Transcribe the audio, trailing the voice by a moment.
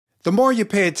The more you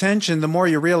pay attention, the more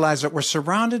you realize that we're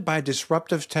surrounded by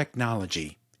disruptive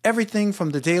technology. Everything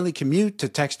from the daily commute to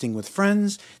texting with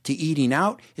friends to eating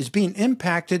out is being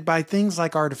impacted by things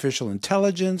like artificial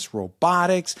intelligence,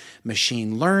 robotics,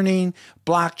 machine learning,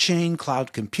 blockchain,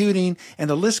 cloud computing, and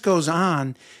the list goes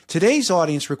on. Today's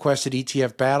audience-requested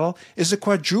ETF battle is a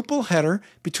quadruple header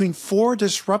between 4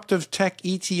 disruptive tech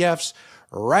ETFs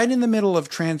right in the middle of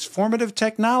transformative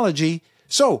technology.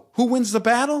 So, who wins the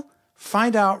battle?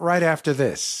 Find out right after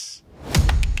this.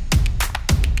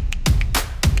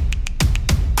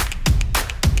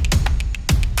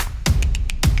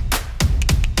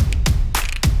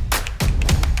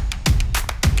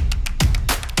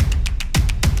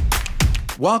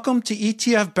 Welcome to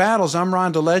ETF Battles. I'm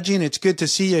DeLegge, and it's good to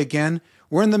see you again.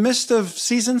 We're in the midst of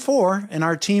Season 4, and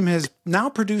our team has now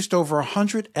produced over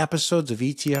 100 episodes of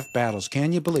ETF Battles.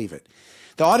 Can you believe it?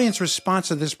 The audience response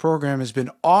to this program has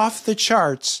been off the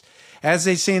charts. As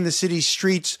they say in the city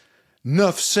streets,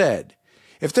 "Nuff said."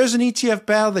 If there's an ETF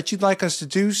battle that you'd like us to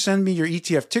do, send me your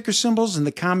ETF ticker symbols in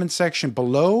the comment section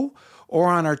below or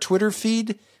on our Twitter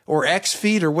feed or X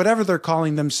feed or whatever they're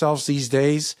calling themselves these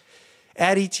days.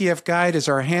 @ETF Guide is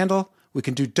our handle. We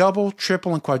can do double,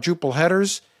 triple, and quadruple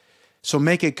headers, so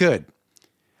make it good.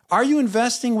 Are you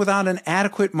investing without an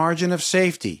adequate margin of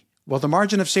safety? Well, the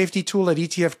margin of safety tool at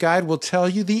ETF Guide will tell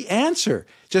you the answer.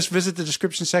 Just visit the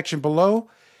description section below.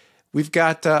 We've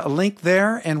got a link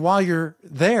there, and while you're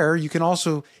there, you can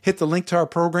also hit the link to our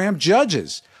program,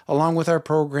 Judges, along with our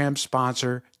program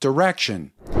sponsor,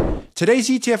 Direction. Today's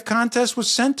ETF contest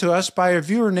was sent to us by a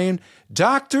viewer named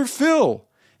Dr. Phil.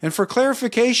 And for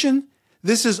clarification,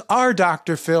 this is our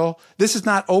Dr. Phil. This is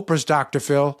not Oprah's Dr.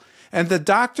 Phil. And the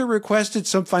doctor requested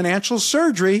some financial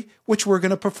surgery, which we're going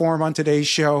to perform on today's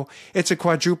show. It's a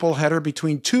quadruple header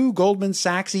between 2 Goldman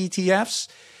Sachs ETFs,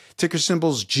 ticker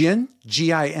symbols GIN,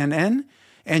 G-I-N-N,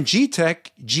 and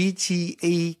GTEK,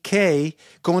 G-T-E-K,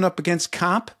 going up against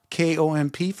COMP,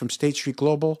 K-O-M-P from State Street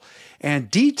Global,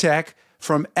 and DTEK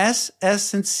from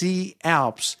SS&C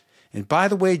ALPS. And by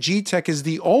the way, GTEK is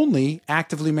the only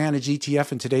actively managed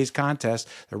ETF in today's contest.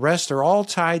 The rest are all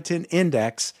tied to an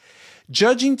index.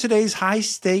 Judging today's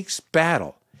high-stakes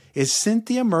battle is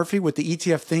Cinthia Murphy with the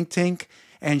ETF Think Tank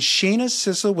and Shana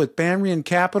Sissel with Banríon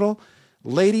Capital.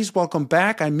 Ladies, welcome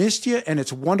back. I missed you, and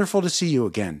it's wonderful to see you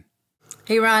again.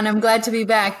 Hey, Ron, I'm glad to be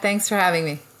back. Thanks for having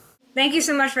me. Thank you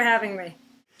so much for having me.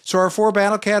 So our 4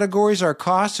 battle categories are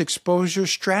cost, exposure,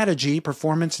 strategy,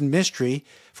 performance, and mystery.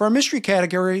 For our mystery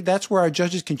category, that's where our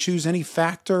judges can choose any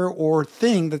factor or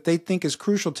thing that they think is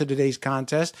crucial to today's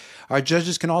contest. Our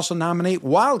judges can also nominate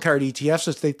wildcard ETFs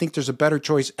if they think there's a better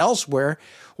choice elsewhere,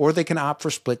 or they can opt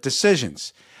for split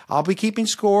decisions. I'll be keeping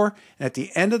score, and at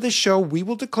the end of the show, we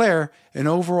will declare an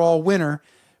overall winner.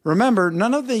 Remember,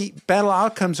 none of the battle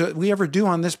outcomes that we ever do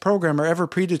on this program are ever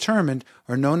predetermined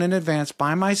or known in advance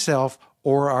by myself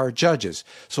or our judges.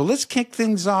 So let's kick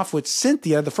things off with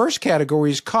Cinthia. The first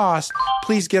category is cost.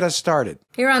 Please get us started.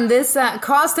 Here on this,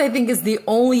 cost I think is the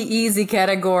only easy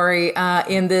category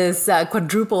in this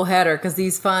quadruple header because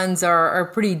these funds are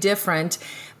pretty different.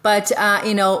 But,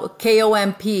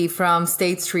 KOMP from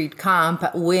State Street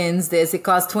Comp wins this. It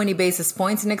costs 20 basis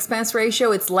points in expense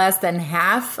ratio. It's less than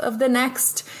half of the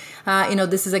next.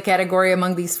 This is a category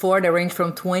among these 4 that range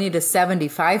from 20 to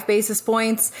 75 basis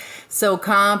points. So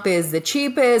comp is the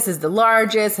cheapest, is the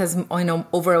largest, has,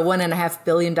 over $1.5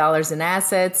 billion in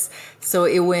assets. So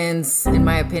it wins, in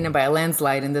my opinion, by a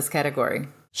landslide in this category.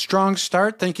 Strong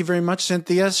start. Thank you very much,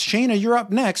 Cinthia. Shana, you're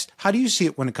up next. How do you see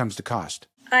it when it comes to cost?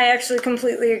 I actually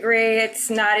completely agree. It's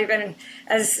not even,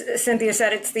 as Cinthia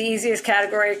said, it's the easiest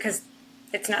category because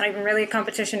it's not even really a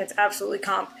competition. It's absolutely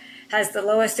comp. Has the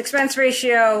lowest expense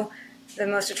ratio, the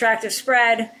most attractive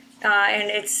spread, and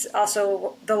it's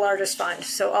also the largest fund.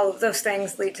 So all of those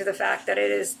things lead to the fact that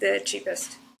it is the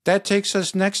cheapest. That takes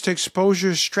us next to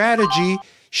exposure strategy.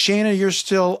 Shana, you're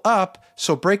still up,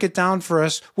 so break it down for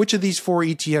us. Which of these 4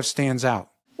 ETFs stands out?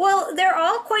 Well, they're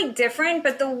all quite different,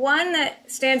 but the one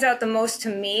that stands out the most to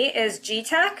me is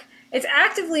GTEK. It's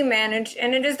actively managed,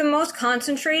 and it is the most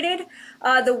concentrated.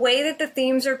 The way that the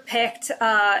themes are picked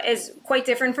is quite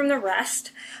different from the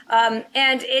rest. And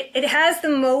it has the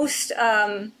most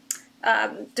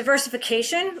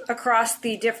diversification across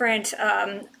the different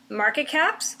market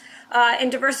caps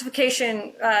and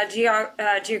diversification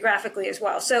geographically as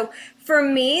well. So for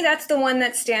me, that's the one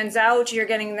that stands out. You're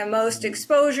getting the most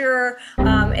exposure.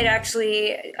 It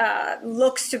actually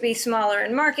looks to be smaller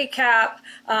in market cap,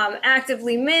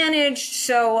 actively managed,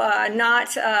 so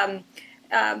not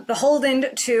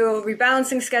beholden to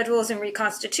rebalancing schedules and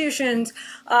reconstitutions.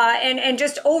 And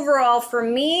just overall, for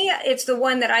me, it's the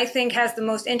one that I think has the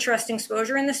most interesting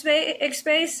exposure in the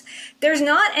space. There's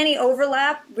not any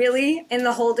overlap, really, in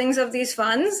the holdings of these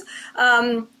funds,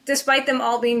 despite them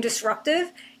all being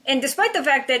disruptive. And despite the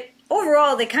fact that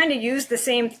overall, they kind of use the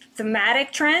same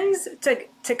thematic trends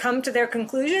to come to their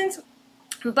conclusions.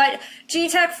 But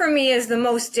GTech for me is the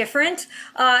most different,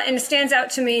 and it stands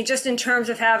out to me just in terms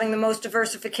of having the most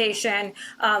diversification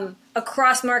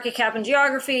across market cap and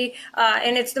geography,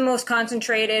 and it's the most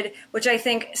concentrated, which I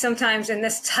think sometimes in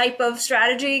this type of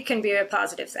strategy can be a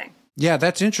positive thing. Yeah,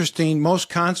 that's interesting. Most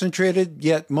concentrated,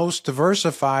 yet most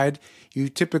diversified. You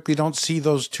typically don't see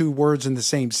those two words in the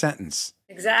same sentence.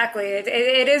 Exactly.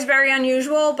 It is very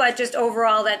unusual, but just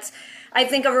overall, that's, I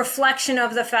think, a reflection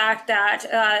of the fact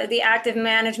that the active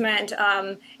management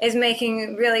is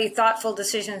making really thoughtful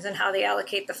decisions in how they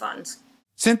allocate the funds.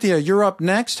 Cinthia, you're up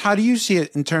next. How do you see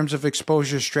it in terms of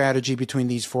exposure strategy between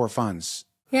these four funds?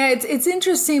 Yeah, it's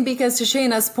interesting because to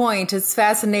Shana's point, it's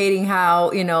fascinating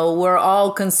how, we're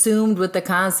all consumed with the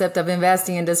concept of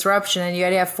investing in disruption, and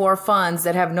yet you have four funds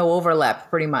that have no overlap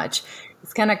pretty much.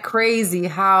 It's kind of crazy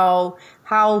how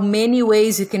many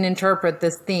ways you can interpret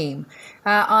this theme.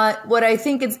 What I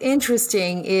think is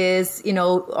interesting is,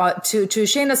 to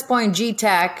Shana's point,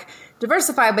 GTech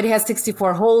diversified, but it has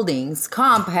 64 holdings.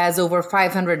 Comp has over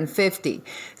 550.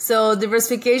 So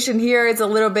diversification here is a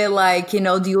little bit like, do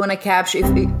you want to capture,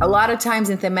 a lot of times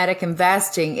in thematic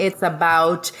investing, it's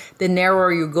about the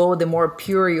narrower you go, the more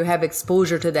pure you have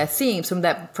exposure to that theme. So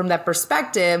from that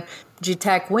perspective,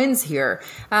 GTech wins here.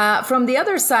 From the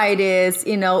other side is,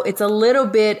 it's a little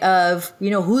bit of,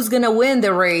 who's going to win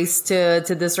the race to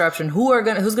disruption?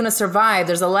 Who's going to survive?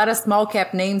 There's a lot of small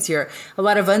cap names here, a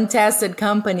lot of untested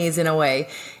companies in a way.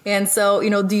 And so,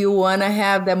 do you want to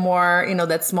have that more,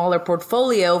 that smaller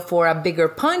portfolio for a bigger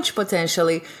punch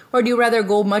potentially? Or do you rather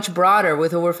go much broader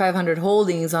with over 500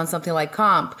 holdings on something like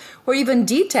Comp or even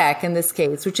DTech in this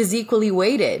case, which is equally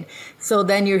weighted? So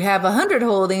then you have 100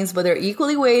 holdings, but they're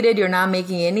equally weighted. You're not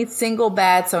making any single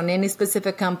bets on any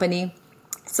specific company.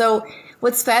 So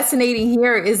what's fascinating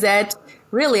here is that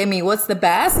really, what's the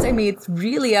best? It's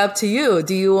really up to you.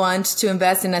 Do you want to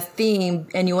invest in a theme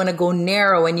and you want to go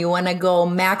narrow and you want to go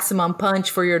maximum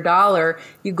punch for your dollar?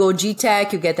 You go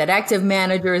GTech, you get that active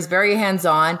manager, is very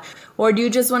hands-on. Or do you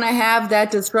just want to have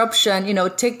that disruption,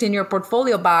 ticked in your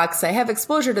portfolio box? I have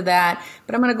exposure to that,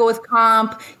 but I'm going to go with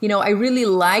Comp. I really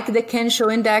like the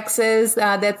Kensho indexes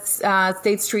that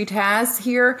State Street has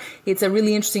here. It's a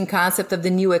really interesting concept of the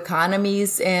new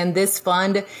economies, and this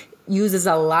fund uses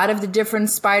a lot of the different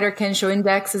Spider Kensho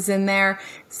indexes in there.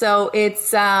 So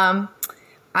it's, I'm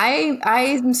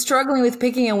struggling with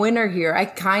picking a winner here. I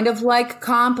kind of like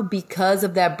Comp because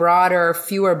of that broader,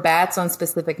 fewer bets on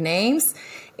specific names.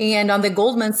 And on the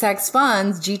Goldman Sachs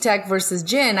funds, GTech versus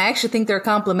GIN, I actually think they're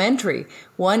complementary.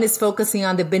 One is focusing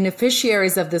on the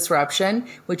beneficiaries of disruption,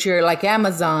 which are like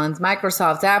Amazon's,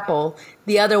 Microsoft's, Apple.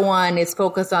 The other one is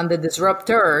focused on the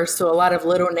disruptors, so a lot of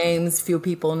little names few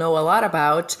people know a lot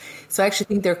about. So I actually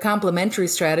think they're complementary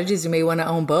strategies. You may want to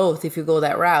own both if you go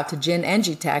that route, to GIN and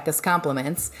GTech as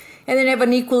complements. And then you have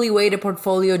an equally weighted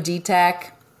portfolio,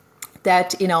 DTech,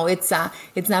 that, it's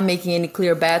not making any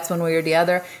clear bets one way or the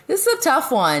other. This is a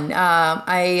tough one.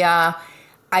 I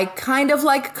kind of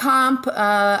like Comp.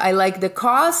 I like the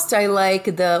cost. I like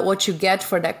what you get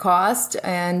for that cost.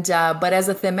 And, but as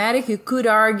a thematic, you could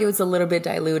argue it's a little bit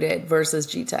diluted versus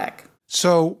GTech.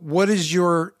 So what is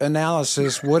your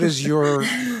analysis? What is your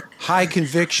high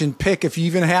conviction pick, if you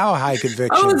even have a high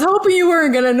conviction? I was hoping you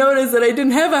weren't going to notice that I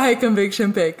didn't have a high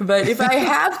conviction pick. But if I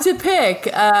have to pick,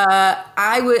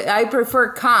 I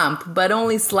prefer Comp, but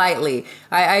only slightly.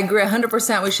 I agree 100%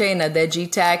 with Shana that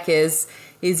GTech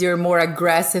is your more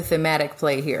aggressive thematic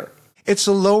play here. It's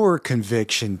a lower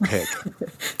conviction pick.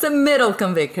 It's a middle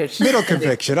conviction. Middle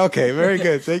conviction. Okay, very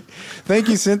good. Thank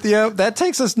you, Cinthia. That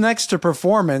takes us next to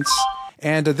performance.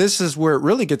 And this is where it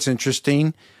really gets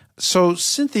interesting. So,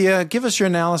 Cinthia, give us your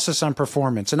analysis on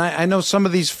performance. And I know some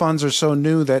of these funds are so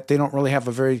new that they don't really have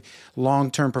a very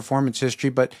long-term performance history,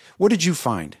 but what did you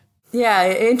find?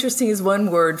 Yeah, interesting is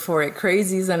one word for it.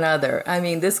 Crazy is another.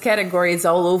 This category is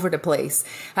all over the place.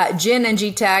 GIN and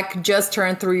GTech just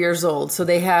turned 3 years old, so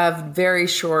they have very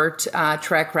short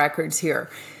track records here.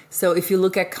 So if you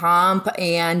look at Comp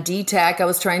and DTech, I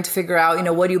was trying to figure out,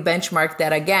 what do you benchmark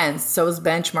that against? So I was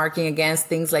benchmarking against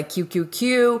things like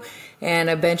QQQ and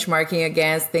a benchmarking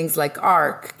against things like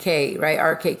ARKK, right?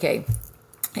 RKK.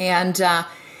 And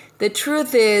The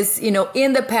truth is,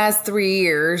 in the past 3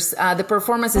 years, the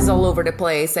performance is all over the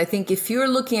place. I think if you're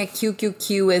looking at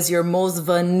QQQ as your most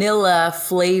vanilla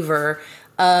flavor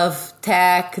of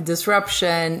tech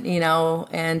disruption,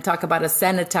 and talk about a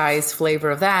sanitized flavor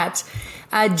of that,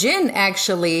 Gin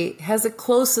actually has the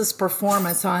closest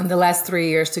performance on the last 3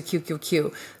 years to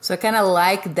QQQ. So I kind of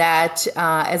like that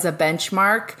as a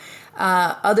benchmark.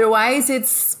 Otherwise,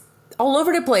 it's all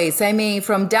over the place. I mean,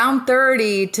 from down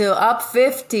 30 to up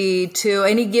 50 to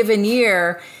any given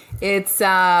year, it's,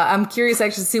 I'm curious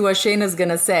actually to see what Shana's going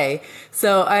to say.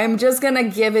 So I'm just going to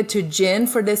give it to Gin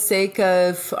for the sake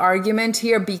of argument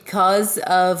here because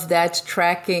of that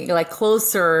tracking, like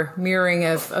closer mirroring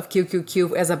of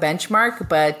QQQ as a benchmark.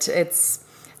 But it's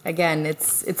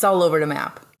all over the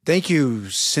map. Thank you,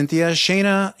 Cinthia.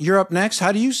 Shana, you're up next.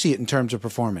 How do you see it in terms of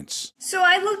performance? So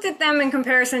I looked at them in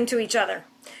comparison to each other.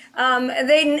 None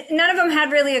of them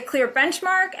had really a clear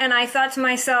benchmark, and I thought to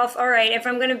myself, all right, if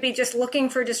I'm going to be just looking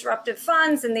for disruptive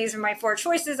funds, and these are my 4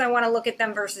 choices, I want to look at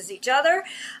them versus each other.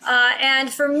 And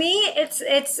for me, it's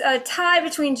a tie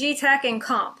between GTech and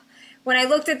comp. When I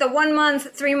looked at the 1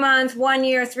 month, 3 month, 1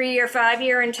 year, 3 year, 5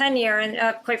 year, and 10 year,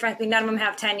 and quite frankly, none of them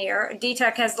have 10 year.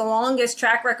 DTech has the longest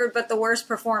track record, but the worst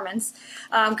performance,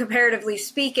 comparatively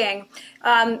speaking.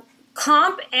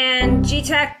 Comp and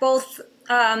GTech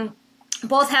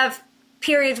both have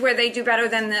periods where they do better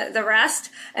than the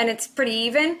rest, and it's pretty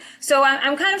even. So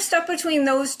I'm kind of stuck between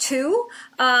those two.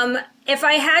 If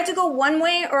I had to go one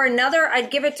way or another, I'd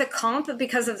give it to comp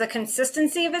because of the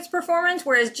consistency of its performance,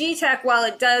 whereas GTech, while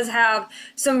it does have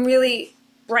some really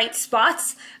bright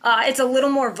spots, it's a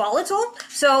little more volatile.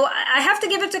 So I have to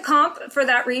give it to comp for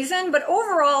that reason. But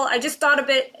overall, I just thought of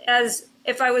it as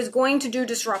if I was going to do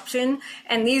disruption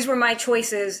and these were my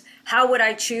choices, how would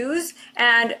I choose?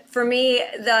 And for me,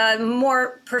 the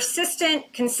more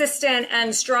persistent, consistent,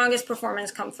 and strongest performance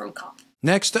come from comp.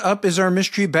 Next up is our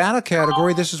mystery battle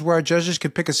category. This is where our judges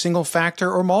could pick a single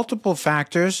factor or multiple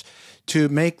factors to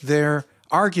make their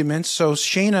arguments. So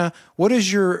Shana, what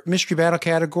is your mystery battle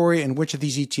category and which of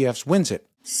these ETFs wins it?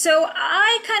 So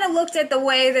I kind of looked at the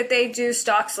way that they do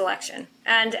stock selection.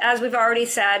 And as we've already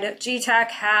said, GTech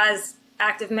has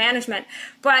active management.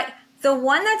 But the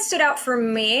one that stood out for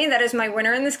me, that is my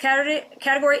winner in this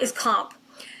category, is comp.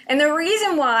 And the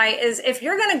reason why is if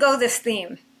you're going to go this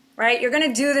theme, right, you're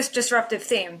going to do this disruptive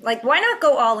theme, like why not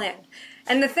go all in?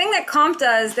 And the thing that comp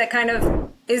does that kind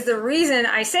of is the reason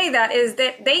I say that is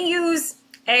that they use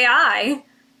AI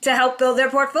to help build their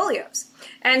portfolios.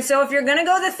 And so if you're going to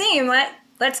go the theme,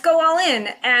 let's go all in.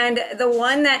 And the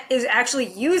one that is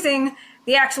actually using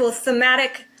the actual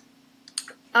thematic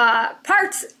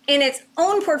parts in its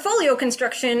own portfolio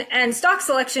construction and stock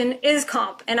selection is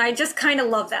comp. And I just kind of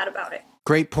love that about it.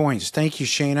 Great points. Thank you,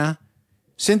 Shana.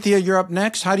 Cinthia, you're up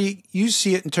next. How do you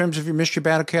see it in terms of your mystery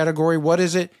battle category? What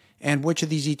is it and which of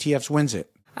these ETFs wins it?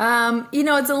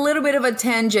 It's a little bit of a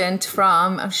tangent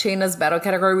from Shana's battle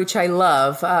category, which I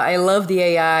love. I love the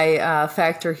AI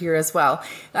factor here as well.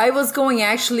 I was going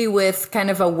actually with kind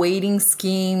of a weighting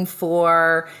scheme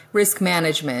for risk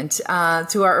management.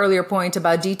 To our earlier point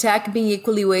about DTech being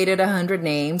equally weighted 100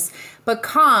 names. But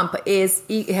comp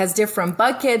has different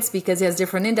buckets because it has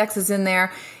different indexes in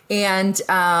there. And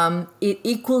it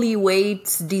equally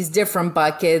weights these different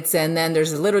buckets, and then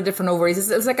there's a little different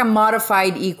overweights. It's like a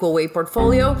modified equal weight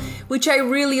portfolio, which I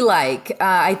really like.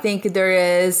 I think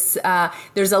there's a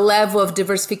level of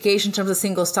diversification in terms of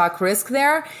single stock risk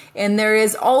there, and there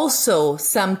is also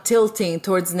some tilting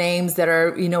towards names that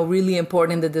are really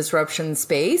important in the disruption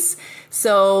space.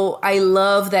 So I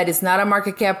love that it's not a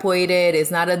market cap weighted.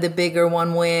 It's not the bigger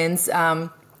one wins.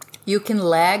 You can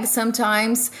lag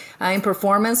sometimes in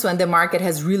performance when the market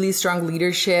has really strong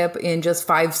leadership in just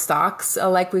 5 stocks,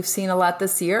 like we've seen a lot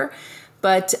this year.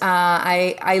 But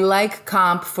I like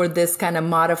comp for this kind of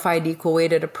modified equal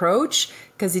weighted approach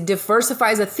because it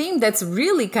diversifies a theme that's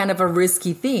really kind of a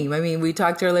risky theme. I mean, we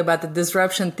talked earlier about the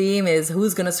disruption theme is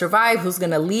who's going to survive, who's going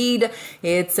to lead.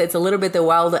 It's a little bit the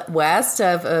wild west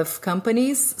of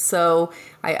companies. So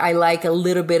I like a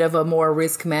little bit of a more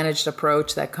risk managed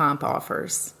approach that comp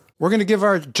offers. We're going to give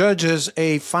our judges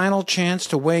a final chance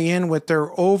to weigh in with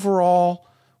their overall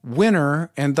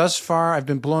winner. And thus far, I've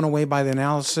been blown away by the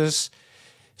analysis.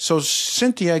 So,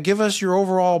 Cinthia, give us your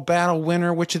overall battle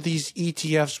winner. Which of these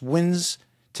ETFs wins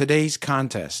today's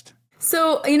contest?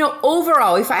 So,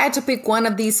 overall, if I had to pick one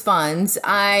of these funds,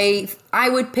 I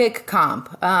would pick comp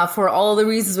for all the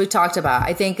reasons we talked about.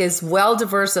 I think it's well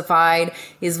diversified,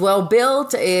 is well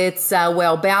built, it's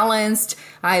well balanced.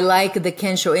 I like the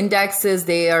Kensho indexes.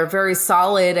 They are very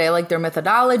solid. I like their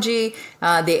methodology.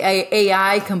 The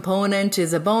AI component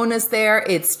is a bonus there.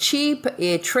 It's cheap.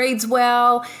 It trades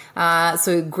well.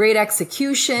 So great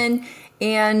execution.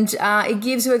 And it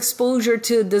gives you exposure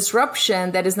to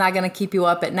disruption that is not going to keep you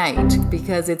up at night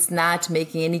because it's not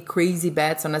making any crazy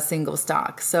bets on a single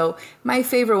stock. So my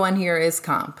favorite one here is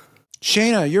comp.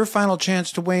 Shana, your final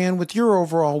chance to weigh in with your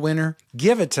overall winner.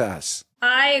 Give it to us.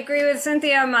 I agree with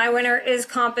Cinthia. My winner is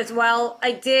comp as well.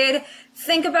 I did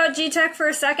think about GTech for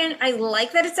a second. I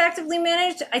like that it's actively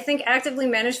managed. I think actively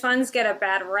managed funds get a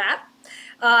bad rap.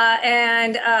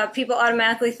 And people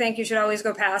automatically think you should always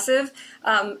go passive.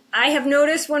 I have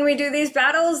noticed when we do these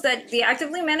battles that the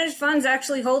actively managed funds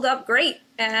actually hold up great,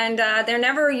 and they're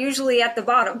never usually at the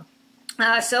bottom.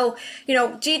 So,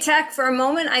 GTech for a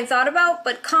moment I thought about,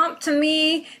 but comp to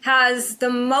me has the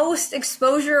most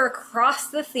exposure across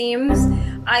the themes.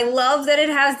 I love that it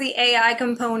has the AI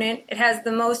component. It has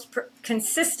the most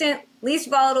consistent, least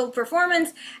volatile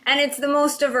performance, and it's the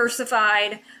most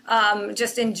diversified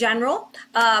just in general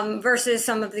versus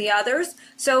some of the others.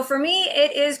 So for me,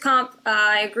 it is comp.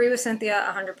 I agree with Cinthia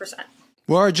 100%.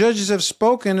 Well, our judges have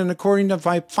spoken, and according to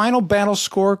my final battle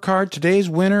scorecard, today's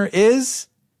winner is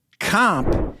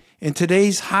comp. In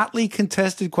today's hotly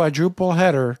contested quadruple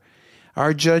header,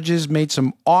 our judges made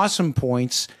some awesome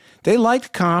points. They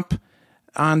liked comp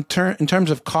in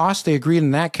terms of cost. They agreed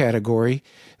in that category.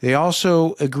 They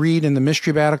also agreed in the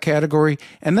mystery battle category.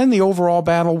 And then the overall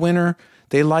battle winner,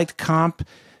 they liked comp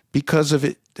because of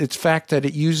its fact that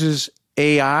it uses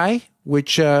AI,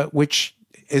 which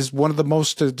is one of the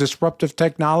most disruptive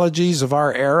technologies of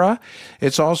our era.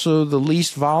 It's also the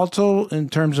least volatile in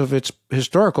terms of its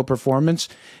historical performance.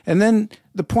 And then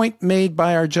the point made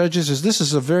by our judges is this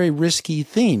is a very risky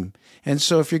theme. And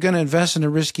so if you're going to invest in a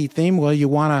risky theme, well, you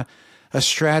want a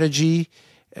strategy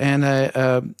and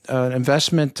an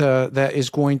investment that is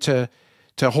going to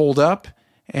hold up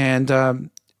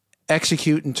and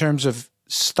execute in terms of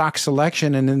stock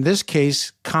selection. And in this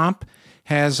case, comp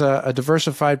has a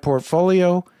diversified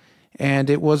portfolio, and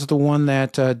it was the one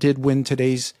that did win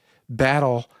today's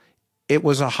battle. It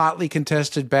was a hotly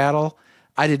contested battle.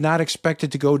 I did not expect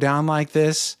it to go down like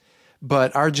this,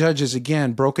 but our judges,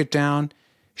 again, broke it down.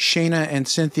 Shana and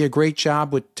Cinthia, great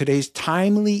job with today's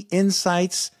timely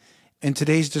insights and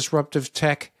today's disruptive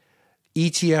tech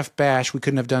ETF bash. We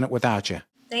couldn't have done it without you.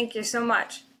 Thank you so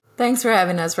much. Thanks for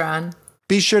having us, Ron.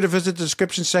 Be sure to visit the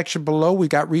description section below. We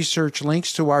got research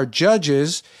links to our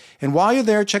judges. And while you're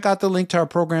there, check out the link to our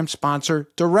program sponsor,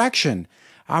 Direction.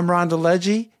 I'm Ron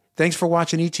DeLegge. Thanks for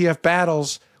watching ETF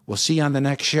Battles. We'll see you on the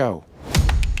next show.